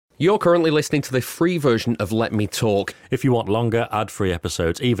You're currently listening to the free version of Let Me Talk. If you want longer, ad-free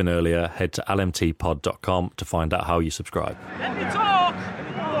episodes even earlier, head to lmtpod.com to find out how you subscribe. Let me talk!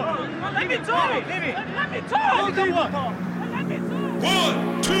 Let me talk! Let me talk! Let me talk!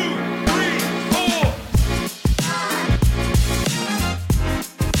 1, 2, 3, 4.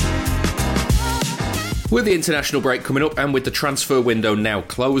 With the international break coming up and with the transfer window now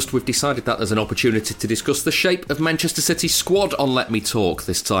closed, we've decided that there's an opportunity to discuss the shape of Manchester City's squad on Let Me Talk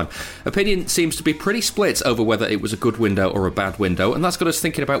this time. Opinion seems to be pretty split over whether it was a good window or a bad window, and that's got us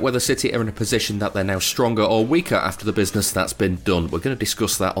thinking about whether City are in a position that they're now stronger or weaker after the business that's been done. We're going to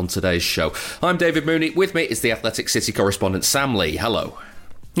discuss that on today's show. I'm David Mooney. With me is the Athletic City correspondent Sam Lee. Hello.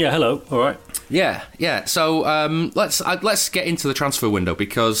 Yeah, hello. All right. Yeah. So let's get into the transfer window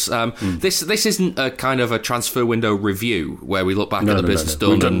because this isn't a kind of a transfer window review where we look back at the business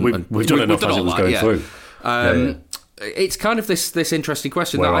done. We've done enough as it was going through. It's kind of this interesting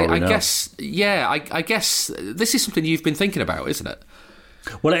question. Where that are we now? I guess this is something you've been thinking about, isn't it?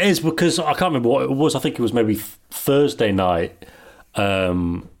 Well, it is because I can't remember what it was. I think it was maybe Thursday night. I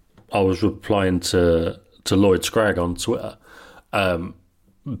was replying to Lloyd Scragg on Twitter.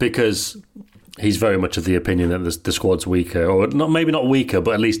 Because he's very much of the opinion that the squad's weaker, or maybe not weaker,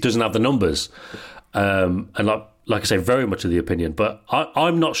 but at least doesn't have the numbers. And like I say, very much of the opinion. But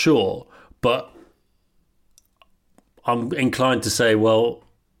I'm not sure. But I'm inclined to say, well,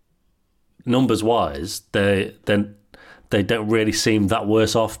 numbers-wise, they don't really seem that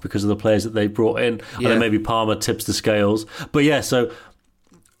worse off because of the players that they brought in. Yeah. And then maybe Palmer tips the scales. But yeah, so...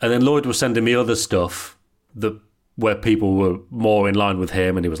 And then Lloyd was sending me other stuff where people were more in line with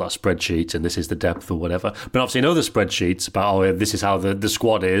him, and he was like spreadsheets and this is the depth or whatever. But I've seen other spreadsheets about, this is how the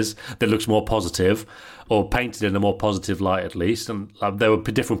squad is, that looks more positive, or painted in a more positive light at least. And there were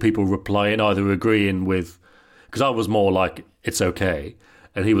different people replying, either agreeing with, because I was more like, it's okay,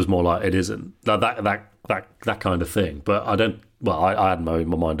 and he was more like, it isn't. That kind of thing. But I had my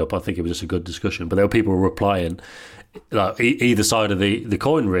mind up. I think it was just a good discussion. But there were people replying, like either side of the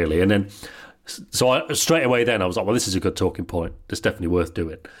coin, really. And then... So straight away then I was like, well, this is a good talking point. It's definitely worth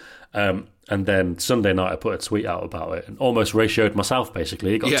doing. And then Sunday night I put a tweet out about it and almost ratioed myself,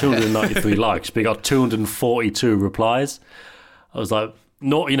 basically. It got 293 likes, but it got 242 replies. I was like,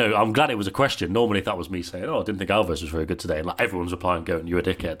 no, I'm glad it was a question. Normally if that was me saying, I didn't think Alves was very good today, and like everyone's replying going, you're a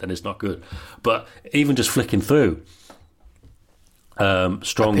dickhead, then it's not good. But even just flicking through,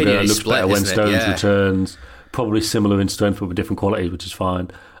 stronger, looks better when Stones returns, probably similar in strength but with different qualities, which is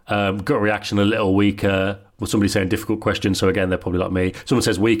fine. Gut reaction a little weaker. Well, somebody saying difficult question, so again, they're probably like me. Someone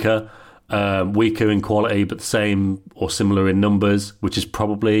says weaker in quality, but the same or similar in numbers, which is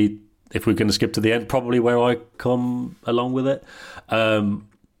probably, if we're going to skip to the end, probably where I come along with it.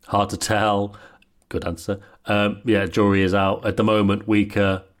 Hard to tell. Good answer. Jury is out. At the moment,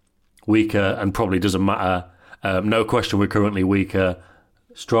 weaker, and probably doesn't matter. No question, we're currently weaker.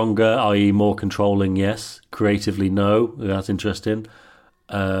 Stronger, i.e. more controlling, yes. Creatively, no. That's interesting.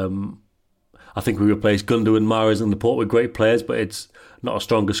 I think we replaced Gundogan, Mahrez and Laporte with great players, but it's not a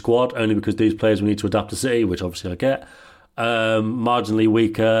stronger squad, only because these players we need to adapt to City, which obviously I get. Marginally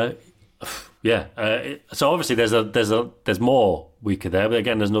weaker, so obviously there's more weaker there, but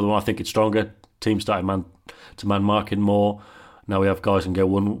again, there's another one. I think it's stronger. Teams started man marking more. Now we have guys who can go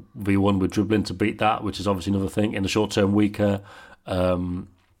 1v1 with dribbling to beat that, which is obviously another thing. In the short term, weaker,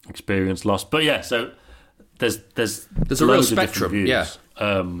 experience lost. But yeah, so there's a real spectrum. Yeah.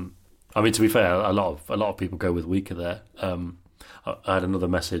 I mean, to be fair, a lot of people go with weaker there. I had another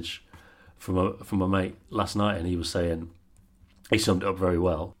message from a mate last night, and he was saying, he summed it up very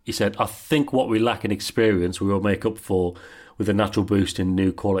well. He said, I think what we lack in experience, we will make up for with a natural boost in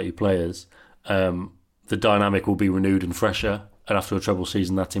new quality players. The dynamic will be renewed and fresher, and after a treble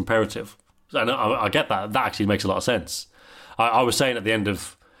season, that's imperative. And I get that. That actually makes a lot of sense. I was saying at the end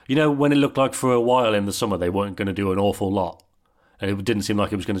of, when it looked like for a while in the summer they weren't going to do an awful lot, and it didn't seem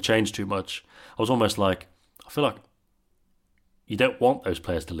like it was going to change too much, I was almost like, I feel like you don't want those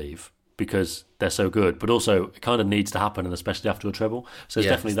players to leave because they're so good, but also it kind of needs to happen, and especially after a treble. So it's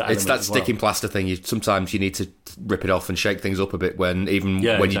definitely that. It's that sticking plaster thing. Sometimes you need to rip it off and shake things up a bit when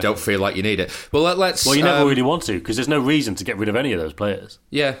you don't feel like you need it. Well, let's. Well, you never really want to, because there's no reason to get rid of any of those players.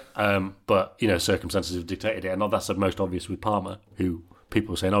 Yeah. But circumstances have dictated it, and that's the most obvious with Palmer, who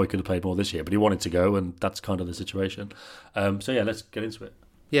people were saying, he could have played more this year, but he wanted to go, and that's kind of the situation. Let's get into it.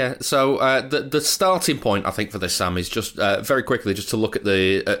 Yeah, so the starting point, I think, for this, Sam, is just very quickly just to look at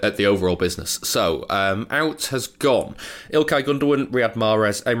the overall business. So, out has gone Ilkay Gundogan, Riyad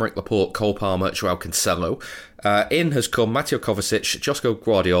Mahrez, Aymeric Laporte, Cole Palmer, Joao Cancelo. In has come Mateo Kovacic, Josko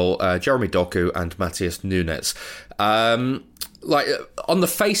Guardiola, Jeremy Doku and Matheus Nunes. like on the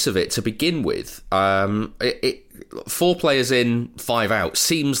face of it to begin with, 4 players in, 5 out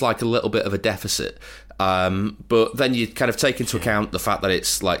seems like a little bit of a deficit. But then you kind of take into account the fact that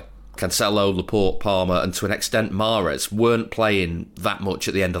it's like Cancelo, Laporte, Palmer, and to an extent Mahrez weren't playing that much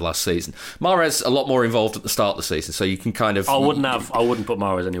at the end of last season. Mahrez a lot more involved at the start of the season, so you can kind of... I wouldn't put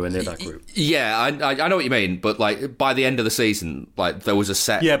Mahrez anywhere near that group. Yeah, I know what you mean, but like by the end of the season, like there was a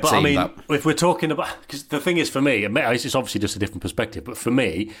set. Yeah, but team I mean, if we're talking about, because the thing is for me, it's obviously just a different perspective, but for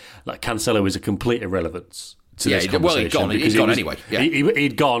me, like Cancelo is a complete irrelevance. He'd gone anyway. Yeah.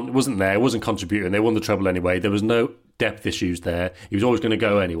 He'd gone, wasn't there, wasn't contributing. They won the treble anyway. There was no depth issues there. He was always going to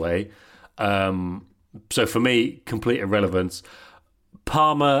go anyway. So for me, complete irrelevance.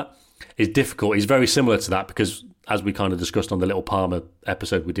 Palmer is difficult. He's very similar to that because, as we kind of discussed on the little Palmer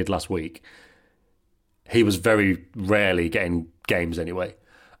episode we did last week, he was very rarely getting games anyway.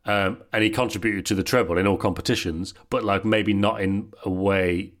 And he contributed to the treble in all competitions, but like maybe not in a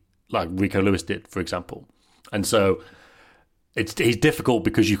way like Rico Lewis did, for example. And so he's difficult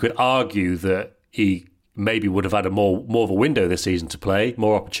because you could argue that he maybe would have had more of a window this season to play,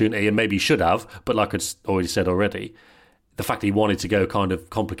 more opportunity, and maybe he should have. But like I'd already said already, the fact that he wanted to go kind of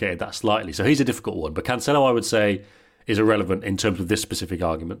complicated that slightly. So he's a difficult one. But Cancelo, I would say, is irrelevant in terms of this specific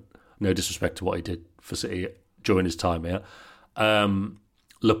argument. No disrespect to what he did for City during his time here.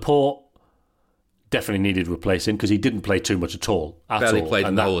 Laporte definitely needed replacing because he didn't play too much at all. Barely played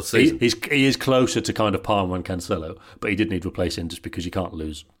in the whole season. He is closer to kind of Palmer and Cancelo, but he did need replacing just because you can't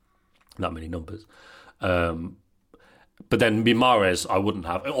lose that many numbers. But then Mahrez, I wouldn't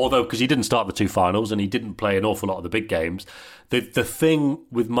have, although because he didn't start the 2 finals and he didn't play an awful lot of the big games. The thing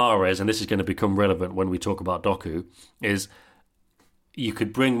with Mahrez, and this is going to become relevant when we talk about Doku, is you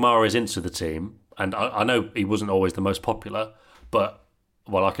could bring Mahrez into the team, and I know he wasn't always the most popular, but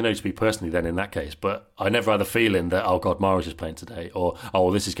well, I can only speak personally then in that case, but I never had the feeling that, oh God, Mahrez is playing today, or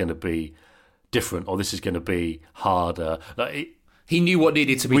oh, this is going to be different, or this is going to be harder. He knew what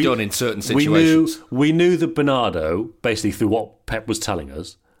needed to be done in certain situations. We knew that Bernardo, basically through what Pep was telling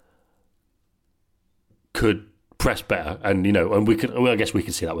us, could press better, and I guess we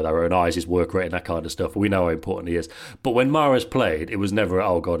can see that with our own eyes, his work rate and that kind of stuff. We know how important he is. But when Mahrez played, it was never,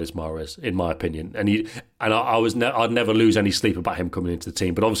 oh God, it's Mahrez, in my opinion. I'd never lose any sleep about him coming into the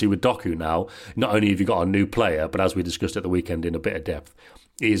team. But obviously with Doku now, not only have you got a new player, but as we discussed at the weekend in a bit of depth,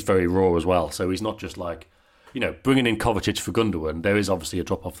 he is very raw as well. So he's not just like, bringing in Kovacic for Gundogan. There is obviously a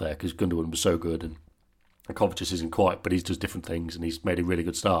drop off there because Gundogan was so good and Kovacic isn't quite, but he does different things and he's made a really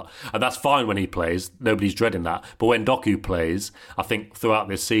good start. And that's fine when he plays. Nobody's dreading that. But when Doku plays, I think throughout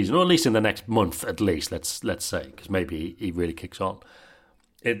this season, or at least in the next month at least, let's say, because maybe he really kicks on,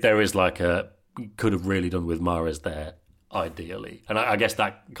 there is like could have really done with Mahrez there, ideally. And I guess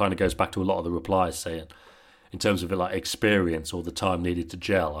that kind of goes back to a lot of the replies saying, in terms of like experience or the time needed to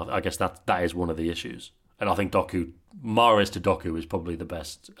gel, I guess that is one of the issues. And I think Mahrez to Doku is probably the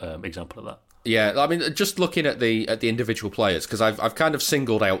best example of that. Yeah, I mean, just looking at the individual players, because I've kind of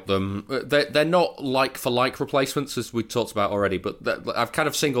singled out them. They're not like for like replacements as we talked about already, but I've kind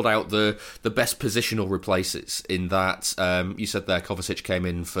of singled out the best positional replaces. In that you said there, Kovacic came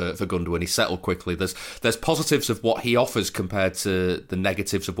in for Gundogan. He settled quickly. There's positives of what he offers compared to the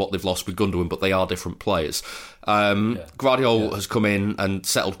negatives of what they've lost with Gundogan, but they are different players. Guardiola has come in and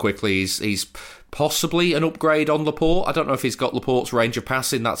settled quickly. He's possibly an upgrade on Laporte. I don't know if he's got Laporte's range of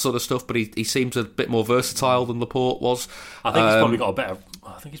passing, that sort of stuff, but he seems a bit more versatile than Laporte was. I think he's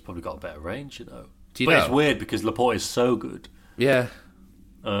probably got a better range, But it's weird because Laporte is so good. Yeah.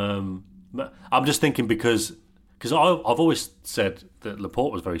 I'm just thinking because I've always said that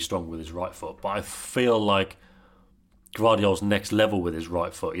Laporte was very strong with his right foot, but I feel like Guardiola's next level with his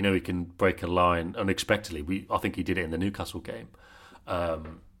right foot. He can break a line unexpectedly. I think he did it in the Newcastle game.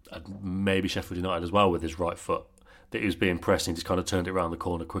 And maybe Sheffield United as well with his right foot. That he was being pressed and just kind of turned it around the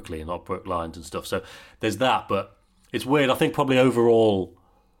corner quickly and not broke lines and stuff. So there's that, but it's weird. I think probably overall,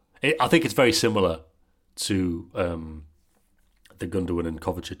 I think it's very similar to the Gundogan and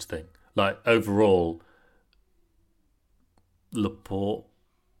Kovacic thing. Like overall, Laporte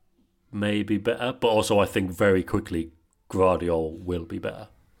may be better, but also I think very quickly Guardiola will be better.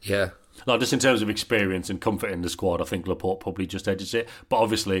 Yeah. Like just in terms of experience and comfort in the squad, I think Laporte probably just edges it. But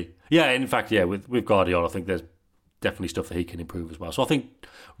obviously, with Guardiola, I think there's definitely stuff that he can improve as well. So I think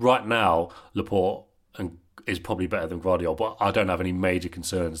right now, Laporte is probably better than Guardiola, but I don't have any major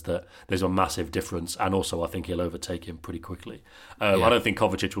concerns that there's a massive difference. And also, I think he'll overtake him pretty quickly. I don't think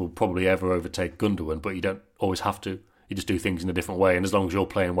Kovacic will probably ever overtake Gundogan, but you don't always have to. You just do things in a different way. And as long as you're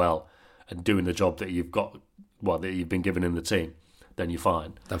playing well and doing the job that you've got, that you've been given in the team, then you're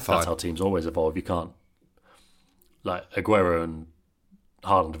fine. That's how teams always evolve. You can't Like Aguero and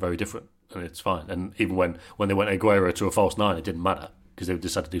Haaland are very different, and it's fine. And even when they went Aguero to a false 9, it didn't matter because they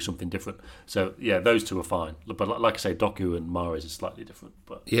decided to do something different. So yeah, those two are fine. But like I say, Doku and Mahrez is slightly different.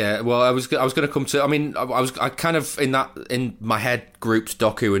 But yeah, well, I was going to come to. I mean, I kind of in my head grouped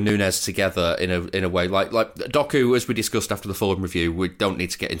Doku and Nunez together in a way. Like Doku, as we discussed after the Fulham review, we don't need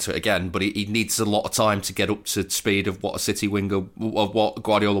to get into it again. But he needs a lot of time to get up to speed of what a City winger, of what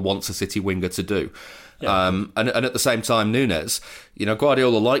Guardiola wants a City winger to do. Yeah. And at the same time, Nunez,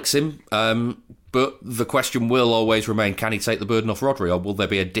 Guardiola likes him. But the question will always remain, can he take the burden off Rodri, or will there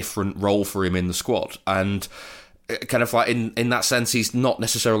be a different role for him in the squad? And kind of like in that sense, he's not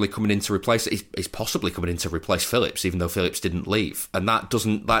necessarily coming in to replace it. He's possibly coming in to replace Phillips, even though Phillips didn't leave. And that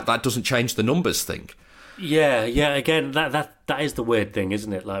doesn't change the numbers thing. Yeah. Again, that is the weird thing,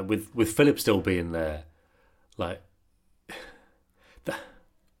 isn't it? Like with Phillips still being there, like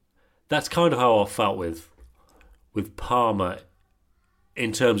that's kind of how I felt with Palmer.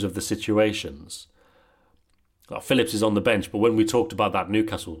 In terms of the situations, like Phillips is on the bench, but when we talked about that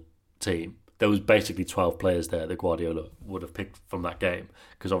Newcastle team, there was basically 12 players there that Guardiola would have picked from that game,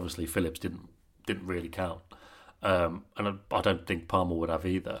 because obviously Phillips didn't really count, and I don't think Palmer would have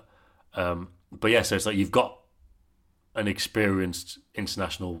either. But yeah, so it's like you've got an experienced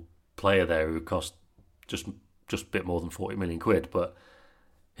international player there who cost just a bit more than 40 million quid, but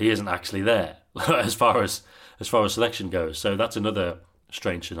he isn't actually there as far as selection goes. So that's another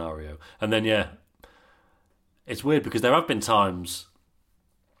strange scenario. And then it's weird because there have been times,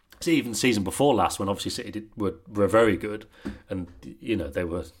 even season before last, when obviously City were very good, and they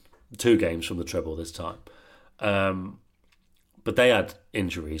were 2 games from the treble this time, but they had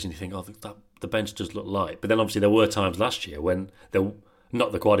injuries, and you think, the bench does look light. But then obviously there were times last year when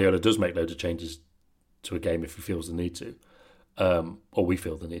not that Guardiola does make loads of changes to a game if he feels the need to, or we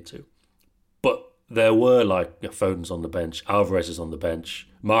feel the need to, but there were Foden's on the bench, Alvarez is on the bench,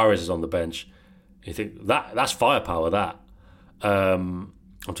 Mahrez is on the bench. You think that's firepower. That I'm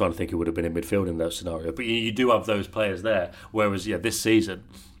trying to think who would have been in midfield in that scenario. But you do have those players there. Whereas this season,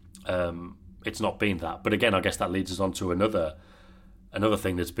 it's not been that. But again, I guess that leads us on to another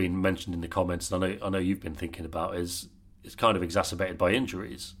thing that's been mentioned in the comments, and I know you've been thinking about, is it's kind of exacerbated by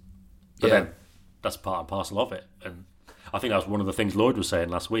injuries. But then that's part and parcel of it. And I think that was one of the things Lloyd was saying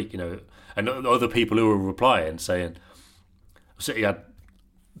last week, and other people who were replying saying City had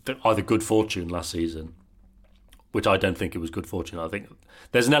either good fortune last season, which I don't think it was good fortune. I think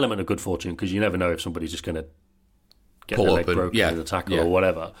there's an element of good fortune because you never know if somebody's just going to get their leg broken in the tackle or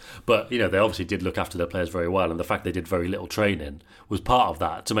whatever. But, they obviously did look after their players very well, and the fact they did very little training was part of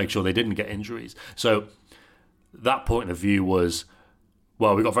that to make sure they didn't get injuries. So that point of view was,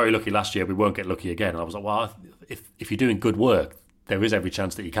 well, we got very lucky last year, we won't get lucky again. And I was like, well, if you're doing good work, there is every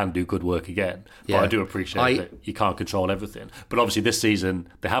chance that you can do good work again. But I do appreciate that you can't control everything. But obviously this season,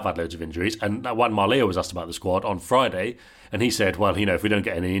 they have had loads of injuries. And Juan Marleo was asked about the squad on Friday, and he said, well, if we don't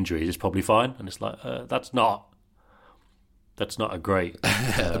get any injuries, it's probably fine. And it's like, that's not a great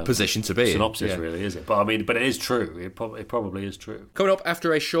position to be synopsis, really, is it? But but it is true. It probably is true. Coming up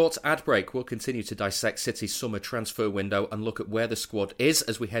after a short ad break, we'll continue to dissect City's summer transfer window and look at where the squad is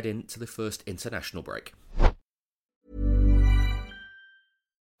as we head into the first international break.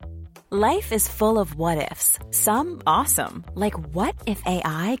 Life is full of what-ifs. Some awesome, like what if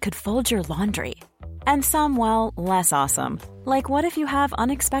AI could fold your laundry? And some, well, less awesome, like what if you have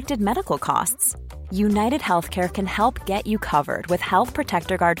unexpected medical costs? United Healthcare can help get you covered with Health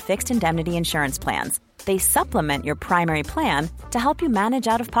Protector Guard fixed indemnity insurance plans. They supplement your primary plan to help you manage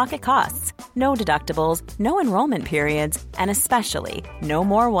out-of-pocket costs. No deductibles, no enrollment periods, and especially no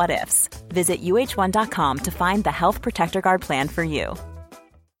more what-ifs. Visit UH1.com to find the Health Protector Guard plan for you.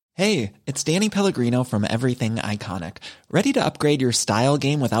 Hey, it's Danny Pellegrino from Everything Iconic. Ready to upgrade your style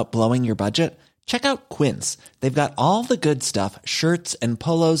game without blowing your budget? Check out Quince. They've got all the good stuff, shirts and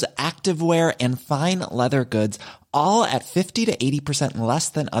polos, activewear, and fine leather goods, all at 50 to 80% less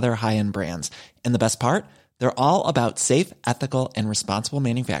than other high-end brands. And the best part? They're all about safe, ethical, and responsible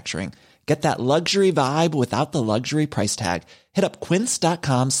manufacturing. Get that luxury vibe without the luxury price tag. Hit up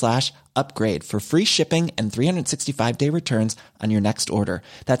quince.com/upgrade for free shipping and 365-day returns on your next order.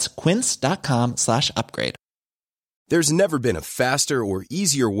 That's quince.com/upgrade. There's never been a faster or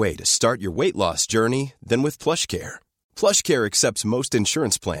easier way to start your weight loss journey than with PlushCare. PlushCare accepts most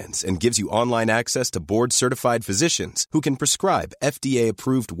insurance plans and gives you online access to board-certified physicians who can prescribe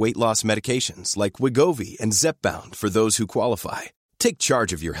FDA-approved weight loss medications like Wegovy and Zepbound for those who qualify. Take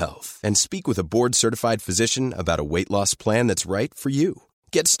charge of your health and speak with a board-certified physician about a weight loss plan that's right for you.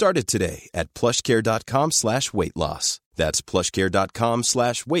 Get started today at plushcare.com/weight loss. That's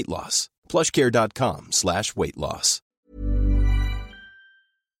plushcare.com/weight loss. PlushCare.com/weight loss.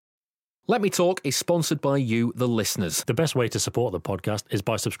 Let Me Talk is sponsored by you, the listeners. The best way to support the podcast is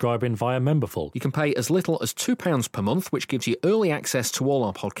by subscribing via Memberful. You can pay as little as £2 per month, which gives you early access to all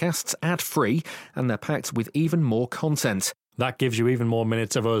our podcasts ad-free, and they're packed with even more content. That gives you even more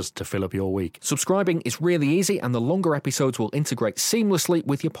minutes of us to fill up your week. Subscribing is really easy, and the longer episodes will integrate seamlessly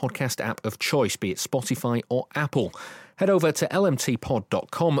with your podcast app of choice, be it Spotify or Apple. Head over to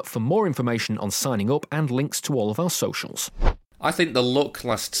lmtpod.com for more information on signing up and links to all of our socials. I think the luck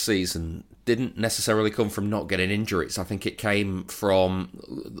last season didn't necessarily come from not getting injuries. I think it came from,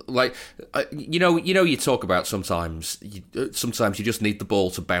 like, you talk about sometimes you just need the ball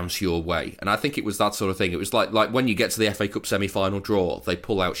to bounce your way. And I think it was that sort of thing. It was like when you get to the FA Cup semi-final draw, they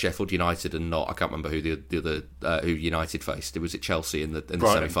pull out Sheffield United and I can't remember who United faced. Was it Chelsea in the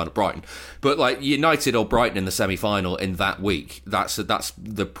semi-final? Brighton. But like United or Brighton in the semi-final in that week, that's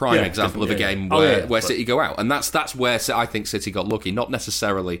the prime example of a game where City go out. And that's where I think City got lucky, not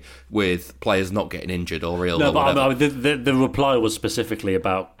necessarily with players not getting injured or ill. No, but the reply was specifically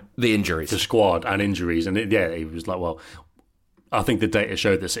about the injuries, the squad and injuries, and he was like, well, I think the data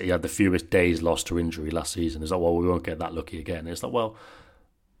showed that City had the fewest days lost to injury last season. It's like, well, we won't get that lucky again. It's like, well,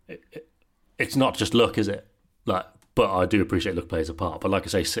 it's not just luck, is it? Like, but I do appreciate luck plays a part. But like I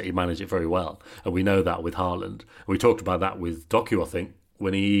say, City manage it very well, and we know that with Haaland. We talked about that with Doku, I think,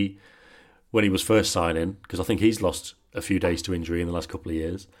 when he was first signing, because I think he's lost a few days to injury in the last couple of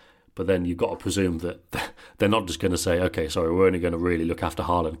years. But then you've got to presume that they're not just going to say, okay, sorry, we're only going to really look after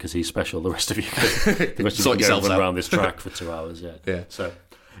Haaland because he's special. The rest of you can run around this track for 2 hours. Yeah. So,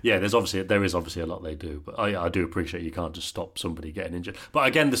 yeah, there is obviously a lot they do. But I do appreciate you can't just stop somebody getting injured. But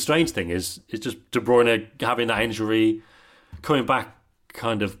again, the strange thing is just De Bruyne having that injury, coming back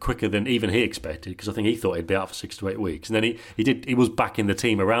kind of quicker than even he expected, because I think he thought he'd be out for 6 to 8 weeks. And then he was back in the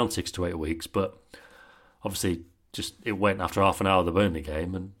team around 6 to 8 weeks. But obviously, just it went after half an hour of the Burnley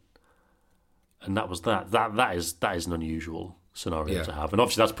game, and that was that. That is an unusual scenario to have, and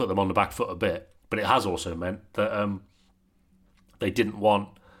obviously that's put them on the back foot a bit. But it has also meant that they didn't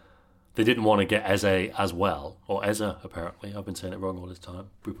want to get Eze as well, or Eze apparently. I've been saying it wrong all this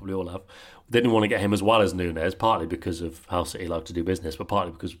time. We probably all have. They didn't want to get him as well as Nunez, partly because of how City like to do business, but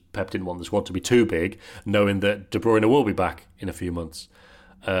partly because Pep didn't want the squad to be too big, knowing that De Bruyne will be back in a few months.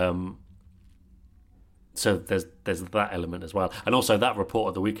 So there's that element as well. And also that report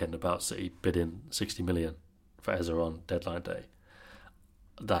of the weekend about City bidding 60 million for Eze on deadline day.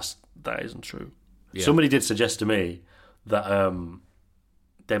 That isn't true. Yeah. Somebody did suggest to me that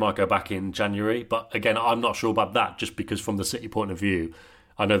they might go back in January. But again, I'm not sure about that, just because from the City point of view,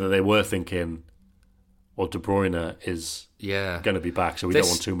 I know that they were thinking, well, De Bruyne is going to be back, so we don't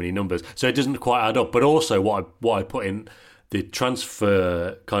want too many numbers. So it doesn't quite add up. But also what I put in the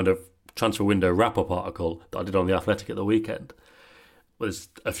transfer window wrap-up article that I did on The Athletic at the weekend, there's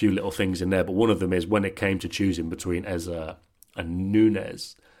a few little things in there, but one of them is when it came to choosing between Eze and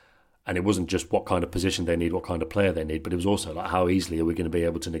Nunez, and it wasn't just what kind of position they need, what kind of player they need, but it was also like how easily are we going to be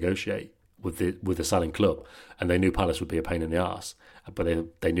able to negotiate with the selling club. And they knew Palace would be a pain in the arse, but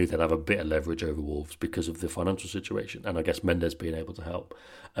they knew they'd have a bit of leverage over Wolves because of the financial situation, and I guess Mendes being able to help.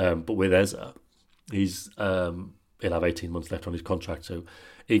 But with Eze, he'll have 18 months left on his contract, so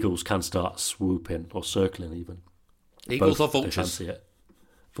Eagles can start swooping or circling even. Eagles Both, or vultures?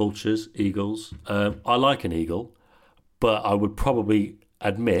 Vultures, eagles. I like an eagle, but I would probably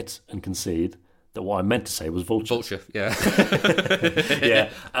admit and concede that what I meant to say was vultures. Vulture, yeah.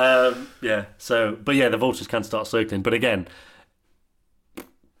 So, but yeah, the vultures can start circling. But again,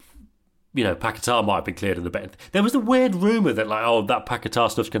 Paquetá might have been cleared in the bet. There was the weird rumour that that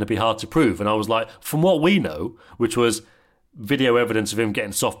Paquetá stuff's going to be hard to prove. And I was like, from what we know, which was video evidence of him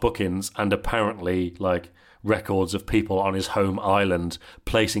getting soft bookings and apparently records of people on his home island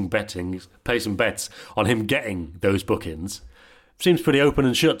placing bets on him getting those bookings, seems pretty open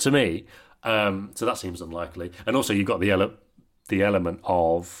and shut to me. So that seems unlikely. And also you've got the element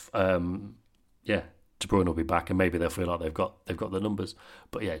of De Bruyne will be back, and maybe they'll feel like they've got the numbers.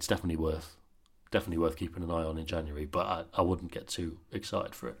 But yeah, it's definitely worth keeping an eye on in January. But I wouldn't get too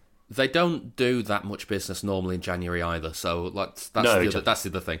excited for it. They don't do that much business normally in January either, so that's the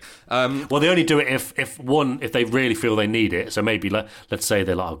other thing. Well, they only do it if they really feel they need it. So maybe let's say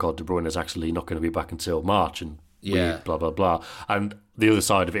they're like, oh God, De Bruyne is actually not going to be back until March, and blah blah blah. And the other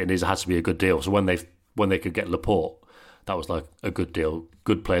side of it is it has to be a good deal. So when they could get Laporte, that was like a good deal,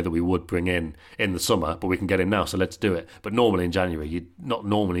 good player that we would bring in the summer, but we can get him now, so let's do it. But normally in January, you're not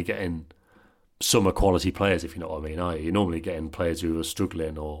normally getting summer quality players, if you know what I mean, are you? You're normally getting players who are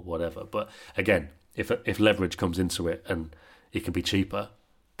struggling or whatever. But again, if leverage comes into it and it can be cheaper,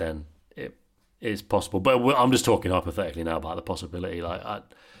 then is possible. But I'm just talking hypothetically now about the possibility.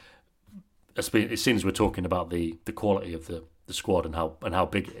 It seems we're talking about the quality of the squad and how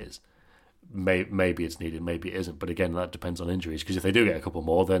big it is. Maybe it's needed, maybe it isn't. But again, that depends on injuries. Because if they do get a couple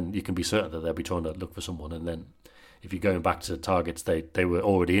more, then you can be certain that they'll be trying to look for someone. And then if you're going back to targets they were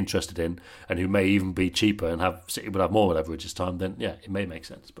already interested in and who may even be cheaper and City would have more leverage this time, then yeah, it may make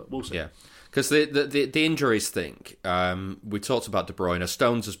sense. But we'll see. Yeah. Because the injuries thing, we talked about De Bruyne.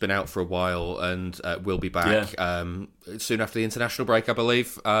 Stones has been out for a while and will be back soon after the international break, I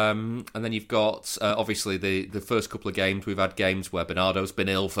believe. And then you've got, obviously, the first couple of games. We've had games where Bernardo's been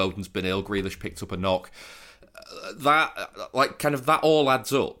ill, Foden's been ill, Grealish picked up a knock. That all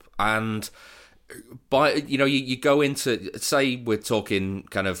adds up. And you go into, say we're talking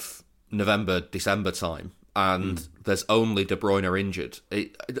kind of November, December time, and there's only De Bruyne injured.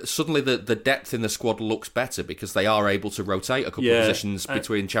 Suddenly the depth in the squad looks better because they are able to rotate a couple of positions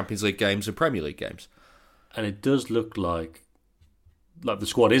between Champions League games and Premier League games. And it does look like the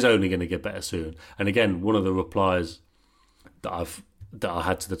squad is only going to get better soon. And again, one of the replies that I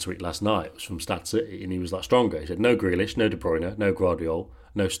had to the tweet last night was from Stat City, and he was stronger. He said, no Grealish, no De Bruyne, no Guardiola,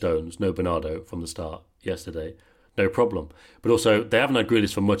 no Stones, no Bernardo from the start yesterday. No problem. But also, they haven't had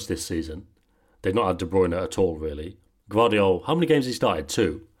Grealish for much this season. They've not had De Bruyne at all, really. Guardiola, how many games has he started?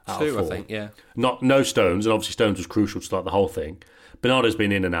 2 out of 4. I think, yeah. No Stones, and obviously Stones was crucial to start the whole thing. Bernardo's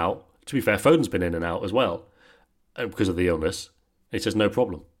been in and out. To be fair, Foden's been in and out as well because of the illness. He says no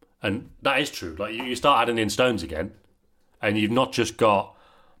problem. And that is true. You start adding in Stones again, and you've not just got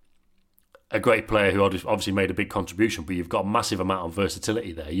a great player who obviously made a big contribution, but you've got a massive amount of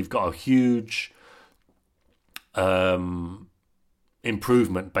versatility there. You've got a huge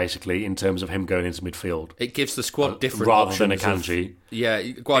improvement, basically, in terms of him going into midfield. It gives the squad different rather options. Than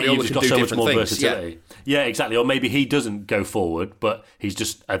Akanji. Guardiola can do so different much more things. Versatility. Yeah, exactly. Or maybe he doesn't go forward, but he's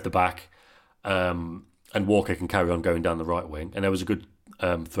just at the back, and Walker can carry on going down the right wing. And there was a good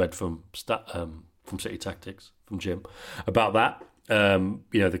thread from City Tactics, from Jim, about that.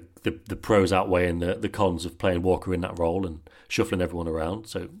 The pros outweighing the cons of playing Walker in that role and shuffling everyone around.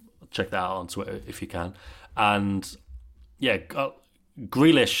 So check that out on Twitter if you can. And yeah,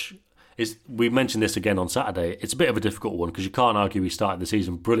 Grealish is. We mentioned this again on Saturday. It's a bit of a difficult one because you can't argue he started the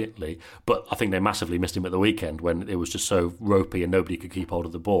season brilliantly, but I think they massively missed him at the weekend when it was just so ropey and nobody could keep hold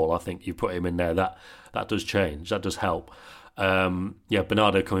of the ball. I think you put him in there, that does change, that does help.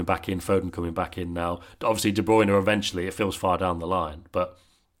 Bernardo coming back in, Foden coming back in now. Obviously, De Bruyne eventually, it feels far down the line, but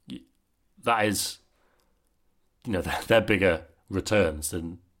that is, they're bigger returns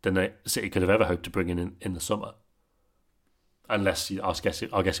than City could have ever hoped to bring in the summer. Unless, I guess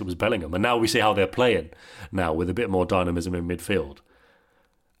it was Bellingham. And now we see how they're playing now with a bit more dynamism in midfield.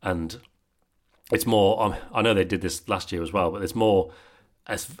 And it's more, I know they did this last year as well, but it's more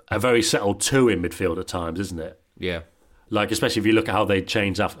a very settled 2 in midfield at times, isn't it? Yeah. Especially if you look at how they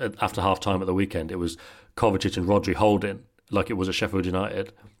changed after half-time at the weekend. It was Kovacic and Rodri holding, like it was at Sheffield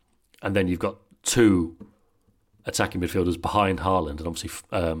United. And then you've got 2 attacking midfielders behind Haaland, and obviously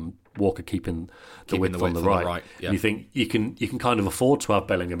Walker keeping the width on the right. Yeah. And you think you can kind of afford to have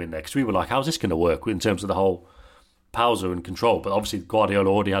Bellingham in there, because we were like, how's this going to work in terms of the whole pausa and control? But obviously Guardiola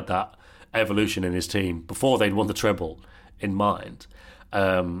already had that evolution in his team before they'd won the treble in mind.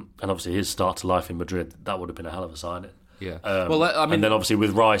 And obviously his start to life in Madrid, that would have been a hell of a signing. Yeah. And then obviously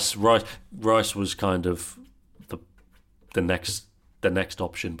with Rice was kind of the next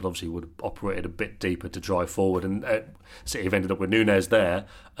option, but obviously would have operated a bit deeper to drive forward, and City have ended up with Núñez there.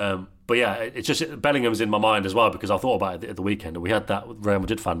 But yeah, it's just Bellingham's in my mind as well, because I thought about it at the weekend, and we had that Real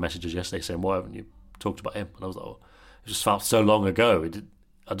Madrid fan messages yesterday saying, why haven't you talked about him? And I was like, it just felt so long ago.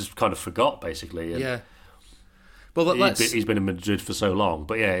 I just kind of forgot, basically. And yeah. Well, he's been in Madrid for so long,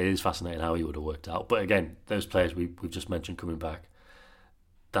 but yeah, it is fascinating how he would have worked out. But again, those players we've just mentioned coming back,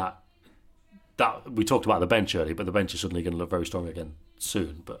 that we talked about the bench earlier, but the bench is suddenly going to look very strong again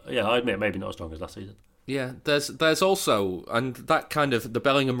soon. But yeah, I admit maybe not as strong as last season. Yeah, there's also, and that kind of, the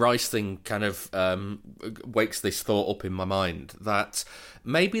Bellingham-Rice thing kind of wakes this thought up in my mind, that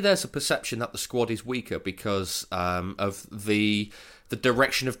maybe there's a perception that the squad is weaker because of the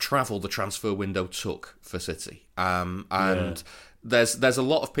direction of travel the transfer window took for City. There's a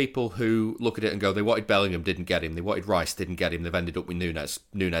lot of people who look at it and go, they wanted Bellingham, didn't get him. They wanted Rice, didn't get him. They've ended up with Núñez.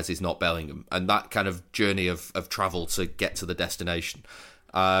 Núñez is not Bellingham. And that kind of journey of travel to get to the destination.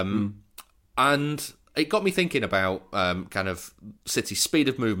 And it got me thinking about kind of City's speed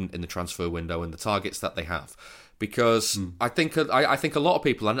of movement in the transfer window and the targets that they have. Because I think a lot of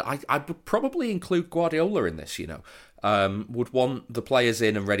people, and I would probably include Guardiola in this, would want the players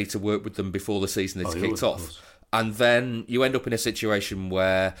in and ready to work with them before the season is kicked off. And then you end up in a situation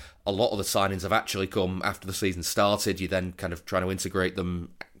where a lot of the signings have actually come after the season started. You're then kind of trying to integrate them,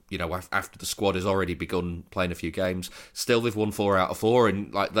 after the squad has already begun playing a few games. Still, they've won 4 out of 4,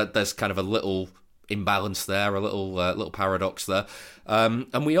 and like that, there's kind of a little imbalance there, a little paradox there.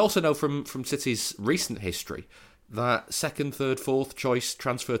 And we also know from City's recent history that second, third, fourth choice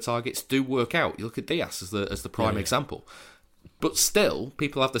transfer targets do work out. You look at Diaz as the prime example. But still,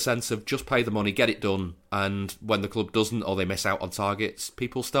 people have the sense of just pay the money, get it done, and when the club doesn't or they miss out on targets,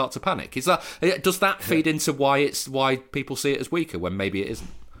 people start to panic. Does that feed into why people see it as weaker when maybe it isn't?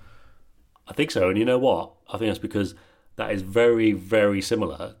 I think so, and you know what? I think that's because that is very, very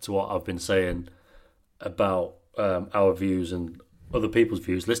similar to what I've been saying about our views and other people's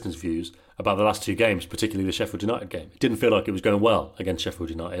views, listeners' views, about the last 2 games, particularly the Sheffield United game. It didn't feel like it was going well against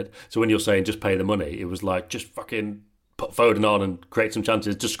Sheffield United. So when you're saying just pay the money, it was like just fucking put Foden on and create some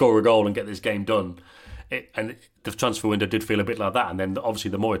chances, just score a goal and get this game done. And the transfer window did feel a bit like that. And then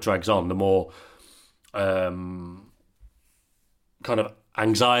obviously the more it drags on, the more kind of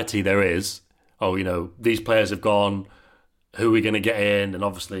anxiety there is. Oh, these players have gone. Who are we going to get in? And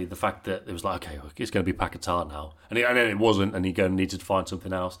obviously the fact that it was like, okay, it's going to be Paquetá now. And then it wasn't, and you're going to need to find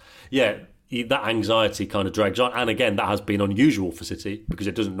something else. Yeah, that anxiety kind of drags on. And again, that has been unusual for City because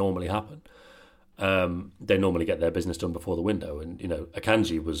it doesn't normally happen. They normally get their business done before the window. And,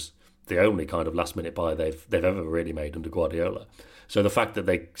 Akanji was the only kind of last-minute buy they've ever really made under Guardiola. So the fact that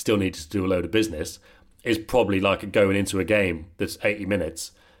they still need to do a load of business is probably like going into a game that's 80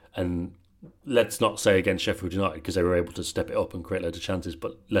 minutes and let's not say against Sheffield United because they were able to step it up and create loads of chances,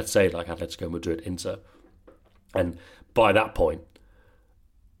 but let's say like Atletico Madrid, Inter. And by that point,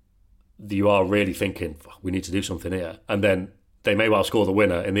 you are really thinking, we need to do something here. And then they may well score the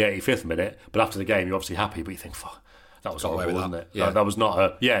winner in the 85th minute, but after the game, you're obviously happy, but you think, fuck, that was horrible, wasn't it? Yeah. That was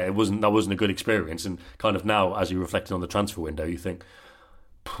not that wasn't a good experience. And kind of now, as you're reflecting on the transfer window, you think,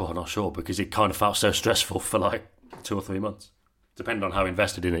 I'm not sure, because it kind of felt so stressful for like 2 or 3 months. Depending on how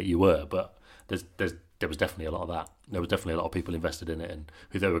invested in it you were, but there was definitely a lot of that. There was definitely a lot of people invested in it and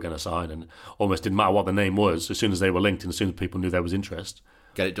who they were going to sign, and almost didn't matter what the name was. As soon as they were linked and as soon as people knew there was interest,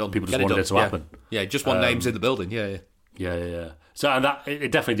 get it done. People just wanted it to happen. Yeah, just want names in the building. Yeah. So and that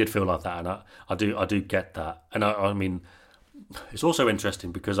it definitely did feel like that, and I do get that. And I mean, it's also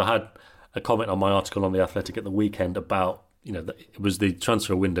interesting because I had a comment on my article on The Athletic at the weekend about it was the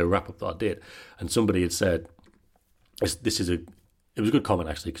transfer window wrap up that I did, and somebody had said it was a good comment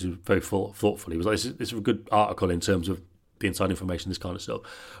actually because it was very thoughtful. He was like, this is a good article in terms of the inside information, this kind of stuff.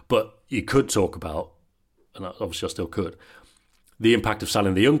 But you could talk about, and obviously I still could, the impact of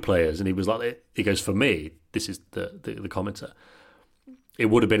selling the young players. And he was like, he goes, for me, this is the commenter, it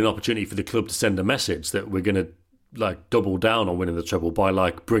would have been an opportunity for the club to send a message that we're going to like double down on winning the treble by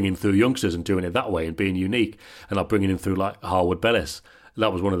like bringing through youngsters and doing it that way and being unique, and like bringing in through like Harwood Bellis.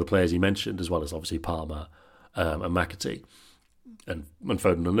 That was one of the players he mentioned, as well as obviously Palmer and McAtee. And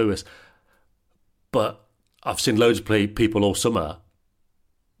Foden and Lewis. But I've seen loads of people all summer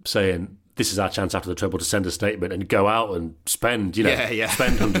saying this is our chance after the treble to send a statement and go out and spend,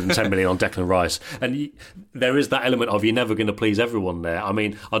 spend 110 million on Declan Rice. And there is that element of you're never going to please everyone there. I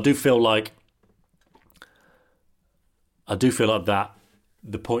mean, I do feel like that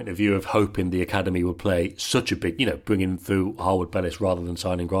the point of view of hoping the academy would play such a big, bringing through Harwood Bellis rather than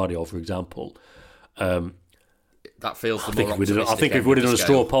signing Guardiola, for example. That feels the I think more if we would have done a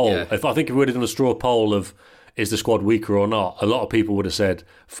straw poll, I think if we would have done a straw poll of is the squad weaker or not, a lot of people would have said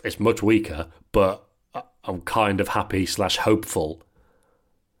it's much weaker, but I'm kind of happy / hopeful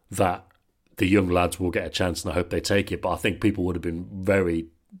that the young lads will get a chance and I hope they take it. But I think people would have been very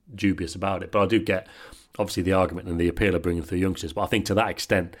dubious about it. But I do get obviously the argument and the appeal of bringing through youngsters, but I think to that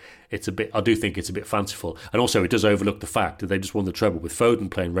extent I do think it's a bit fanciful. And also it does overlook the fact that they just won the treble with Foden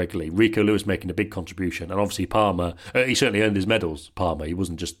playing regularly, Rico Lewis making a big contribution, and obviously Palmer, he certainly earned his medals. Palmer, to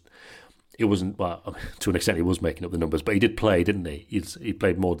an extent he was making up the numbers, but he did play, didn't he? He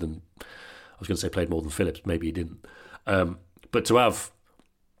played more than, played more than Phillips, maybe he didn't. But to have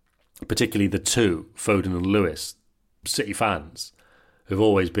particularly the two, Foden and Lewis, City fans who've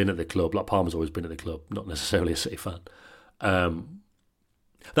always been at the club, like Palmer's always been at the club, not necessarily a City fan.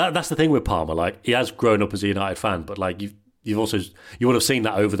 That's the thing with Palmer. Like, he has grown up as a United fan, but like you would have seen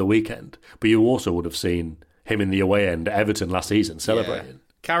that over the weekend, but you also would have seen him in the away end at Everton last season celebrating. Yeah.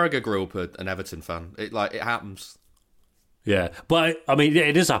 Carragher grew up an Everton fan. It happens. Yeah, but I mean,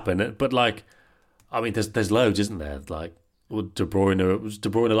 it does happen. But like, I mean, there's loads, isn't there? Like, De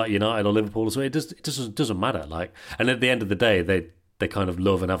Bruyne like United or Liverpool, so it doesn't matter. Like, and at the end of the day, they kind of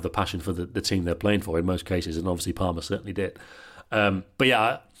love and have the passion for the team they're playing for in most cases, and obviously Palmer certainly did. But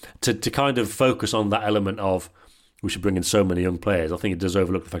yeah, to kind of focus on that element of we should bring in so many young players. I think it does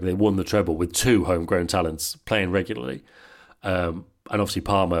overlook the fact that they won the treble with 2 homegrown talents playing regularly. And obviously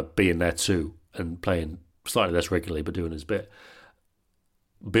Palmer being there too and playing slightly less regularly but doing his bit.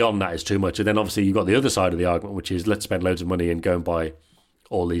 Beyond that is too much. And then obviously you've got the other side of the argument, which is let's spend loads of money and go and buy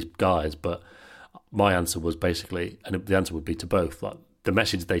all these guys. But my answer was basically, and the answer would be to both, like the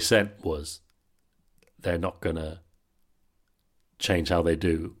message they sent was they're not going to change how they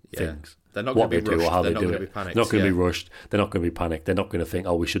do things. They're not going to be rushed. Or how they're they do it. They're not going to be rushed. They're not going to be panicked. They're not going to think,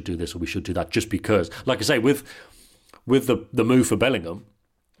 oh, we should do this or we should do that just because. Like I say, with the move for Bellingham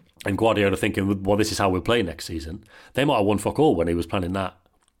and Guardiola thinking, well, this is how we'll play next season, they might have won fuck all when he was planning that.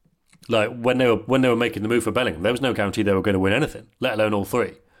 Like when they were making the move for Bellingham, there was no guarantee they were going to win anything, let alone all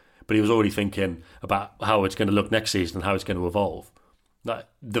 3. But he was already thinking about how it's going to look next season and how it's going to evolve. Like,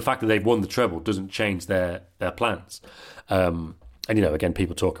 the fact that they've won the treble doesn't change their plans. And, again,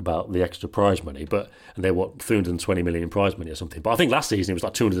 people talk about the extra prize money, and they want 320 million prize money or something. But I think last season it was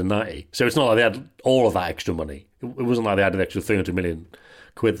like 290. So it's not like they had all of that extra money. It wasn't like they had an extra 300 million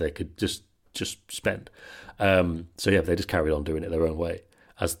quid they could just spend. They just carried on doing it their own way,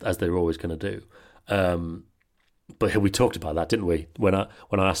 as they were always going to do. But we talked about that, didn't we? When I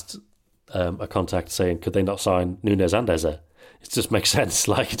asked a contact saying, could they not sign Nunez and Eze? It just makes sense.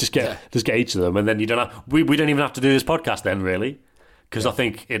 Like, just get each of them, and then you don't have. We don't even have to do this podcast then, really, because I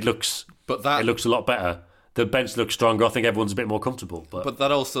think it looks a lot better. The bench looks stronger. I think everyone's a bit more comfortable. But that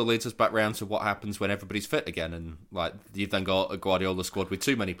also leads us back round to what happens when everybody's fit again, and like you've then got a Guardiola squad with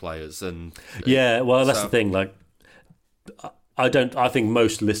too many players. And that's the thing. Like, I think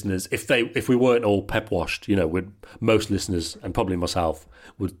most listeners, if we weren't all Pep washed, most listeners and probably myself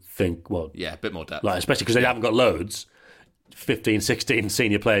would think, well, a bit more depth, like, especially because they haven't got loads. 15, 16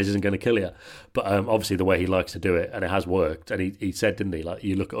 senior players isn't going to kill you. But obviously the way he likes to do it, and it has worked. And he said, didn't he, like,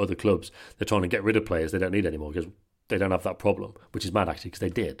 you look at other clubs, they're trying to get rid of players they don't need anymore because they don't have that problem, which is mad actually, because they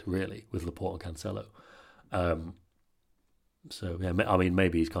did, really, with Laporte and Cancelo. I mean,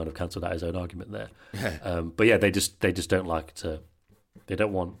 maybe he's kind of cancelled out his own argument there. They just don't like to. They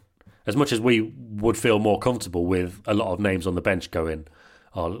don't want, as much as we would feel more comfortable with a lot of names on the bench going,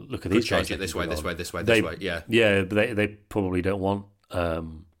 oh, look at these guys. Change it this way. Yeah, but they probably don't want,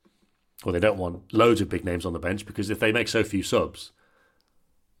 they don't want loads of big names on the bench, because if they make so few subs,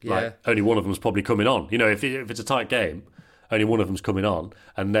 like, only one of them's probably coming on. If it's a tight game, only one of them's coming on,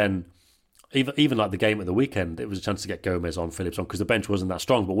 and then even like the game at the weekend, it was a chance to get Gomez on, Phillips on, because the bench wasn't that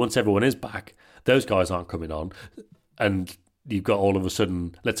strong. But once everyone is back, those guys aren't coming on, and you've got all of a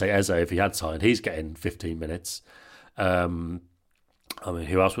sudden, let's say Eze, if he had signed, he's getting 15 minutes. I mean,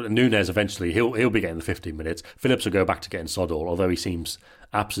 who else? Nunez eventually, he'll be getting the 15 minutes. Phillips will go back to getting Sodor, although he seems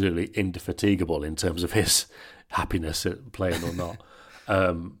absolutely indefatigable in terms of his happiness at playing or not.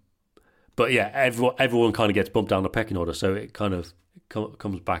 But yeah, everyone kind of gets bumped down the pecking order, so it kind of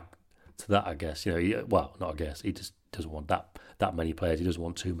comes back to that, I guess. Not I guess. He just doesn't want that many players. He doesn't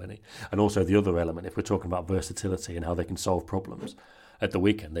want too many. And also the other element, if we're talking about versatility and how they can solve problems, at the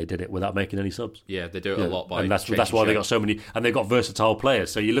weekend they did it without making any subs. Yeah, they do it a lot by, and that's why they got so many, and they got versatile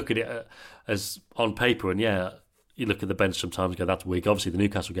players. So you look at it as on paper, and you look at the bench sometimes and go, that's weak. Obviously, the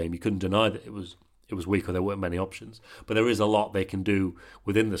Newcastle game, you couldn't deny that it was weak, or there weren't many options. But there is a lot they can do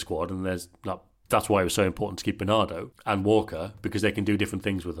within the squad, and that's why it was so important to keep Bernardo and Walker, because they can do different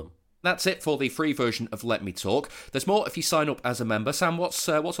things with them. That's it for the free version of Let Me Talk. There's more if you sign up as a member. Sam, what's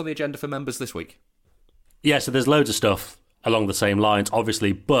on the agenda for members this week? Yeah, so there's loads of stuff along the same lines,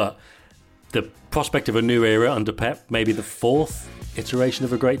 obviously, but the prospect of a new era under Pep, maybe the 4th iteration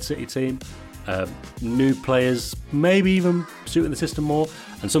of a great City team, new players, maybe even suiting the system more,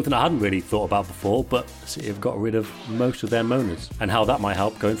 and something I hadn't really thought about before, but City have got rid of most of their moaners, and how that might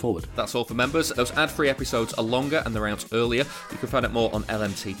help going forward. That's all for members. Those ad-free episodes are longer and they're out earlier. You can find out more on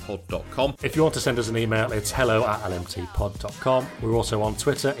lmtpod.com. If you want to send us an email, it's hello@lmtpod.com. We're also on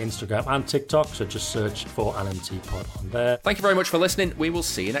Twitter, Instagram and TikTok, so just search for LMTpod on there. Thank you very much for listening. We will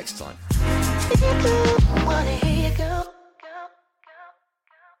see you next time.